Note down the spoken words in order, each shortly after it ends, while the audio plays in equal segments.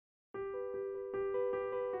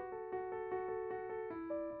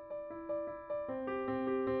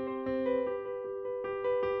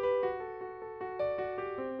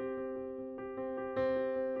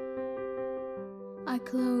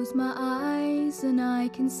close my eyes and I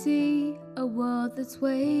can see a world that's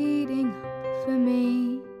waiting up for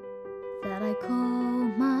me, that I call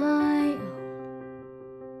my own.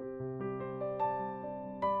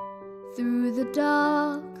 Through the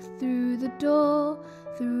dark, through the door,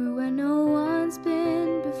 through where no one's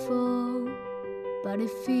been before, but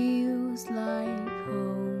it feels like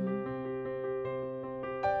home.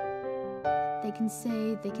 They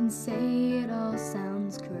can say it all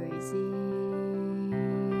sounds crazy.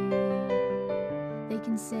 They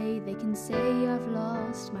can say I've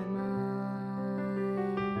lost my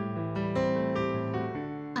mind.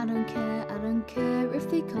 I don't care if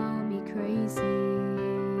they call me crazy.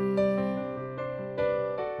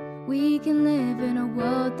 We can live in a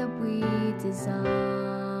world that we design.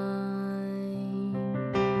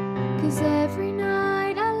 'Cause every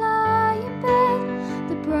night I lie in bed,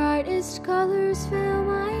 the brightest colors fill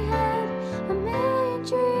my head. A million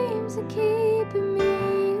dreams are keeping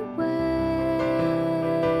me awake.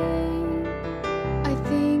 I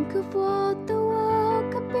think of what the world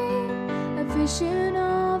could be, a vision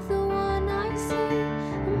of the one I see.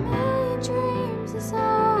 A million dreams is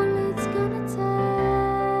all it's gonna take.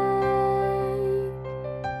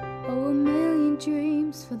 Oh, a million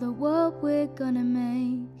dreams for the world we're gonna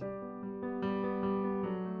make.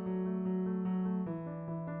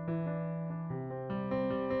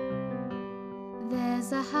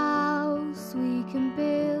 There's a house we can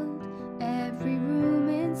build, every room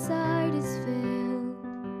inside is filled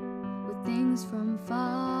with things from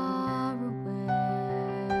far away.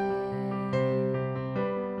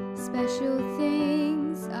 Special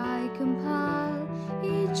things I compile,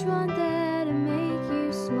 each one there to make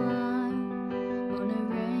you smile on a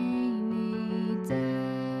rainy day.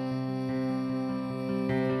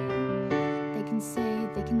 They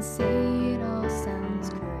can say it all sounds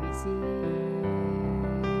crazy.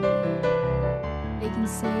 They can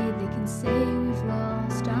say we've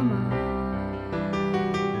lost our mind.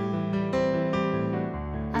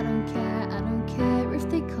 I don't care if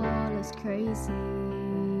they call us crazy.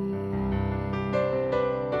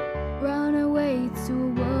 Run away to a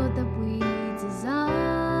world that we design.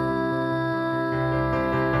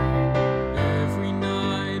 Every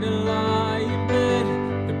night I lie in bed,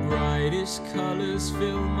 the brightest colors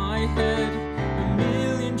fill my head. A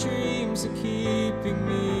million dreams are keeping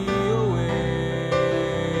me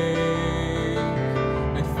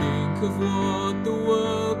of what the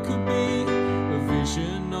world could be, a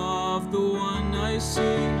vision of the one I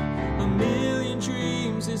see. A million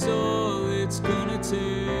dreams is all it's gonna take.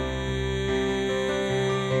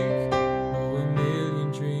 Oh, a million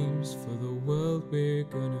dreams for the world we're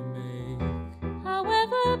gonna make.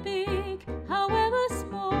 However big, however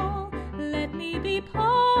small, let me be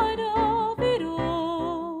part of it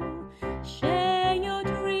all. Share your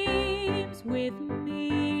dreams with me.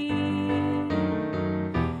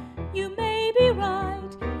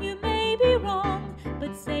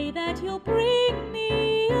 Say that you'll bring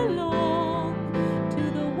me along to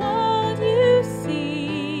the world you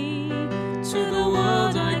see. To the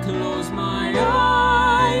world I close my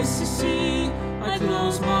eyes to see. I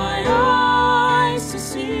close my eyes to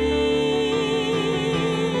see.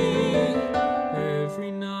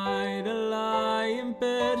 Every night I lie in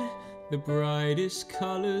bed, the brightest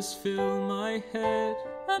colors fill my head.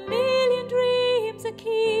 A million dreams are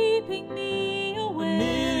keeping me away. A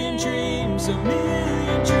million dreams, a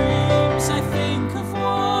million dreams. I think of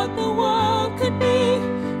what the world could be,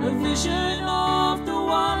 a vision of the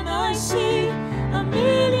one I see. A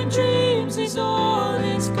million dreams is all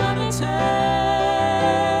it's gonna take.